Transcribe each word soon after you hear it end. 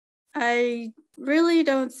I really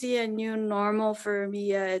don't see a new normal for me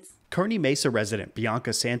yet. Kearney Mesa resident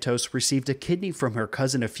Bianca Santos received a kidney from her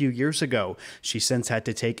cousin a few years ago. She since had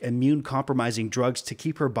to take immune-compromising drugs to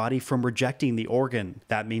keep her body from rejecting the organ.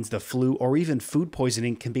 That means the flu or even food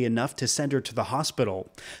poisoning can be enough to send her to the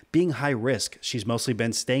hospital. Being high risk, she's mostly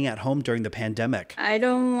been staying at home during the pandemic. I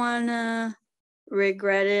don't want to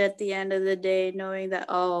regret it at the end of the day, knowing that,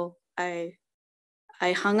 oh,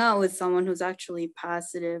 I hung out with someone who's actually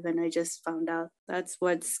positive and I just found out. That's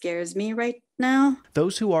what scares me right now.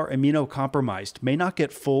 Those who are immunocompromised may not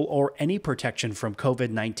get full or any protection from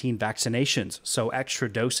COVID-19 vaccinations, so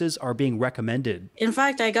extra doses are being recommended. In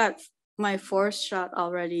fact, I got my fourth shot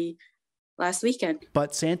already last weekend.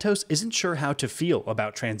 But Santos isn't sure how to feel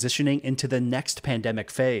about transitioning into the next pandemic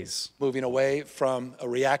phase. Moving away from a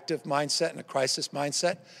reactive mindset and a crisis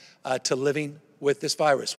mindset to living with this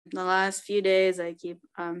virus. The last few days, I keep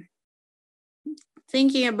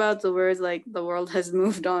thinking about the words like the world has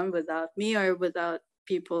moved on without me or without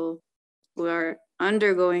people who are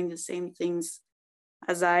undergoing the same things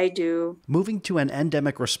as I do. Moving to an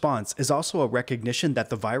endemic response is also a recognition that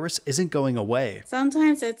the virus isn't going away.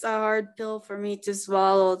 Sometimes it's a hard pill for me to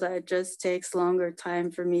swallow that just takes longer time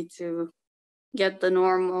for me to get the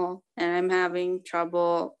normal, and I'm having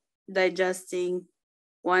trouble digesting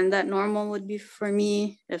that normal would be for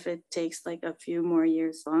me if it takes like a few more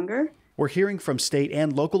years longer. We're hearing from state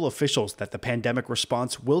and local officials that the pandemic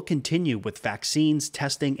response will continue with vaccines,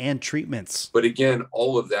 testing, and treatments. But again,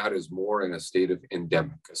 all of that is more in a state of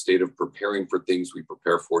endemic, a state of preparing for things we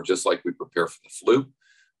prepare for, just like we prepare for the flu,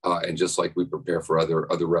 and just like we prepare for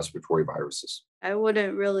other respiratory viruses. I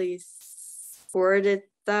wouldn't really word it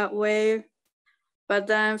that way, but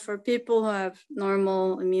then for people who have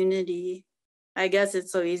normal immunity, I guess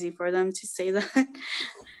it's so easy for them to say that.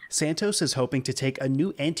 Santos is hoping to take a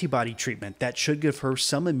new antibody treatment that should give her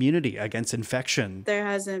some immunity against infection. There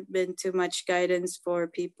hasn't been too much guidance for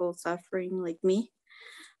people suffering like me,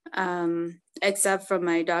 except from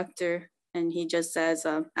my doctor. And he just says,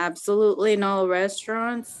 absolutely no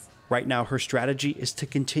restaurants. Right now, her strategy is to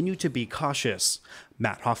continue to be cautious.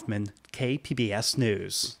 Matt Hoffman, KPBS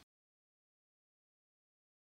News.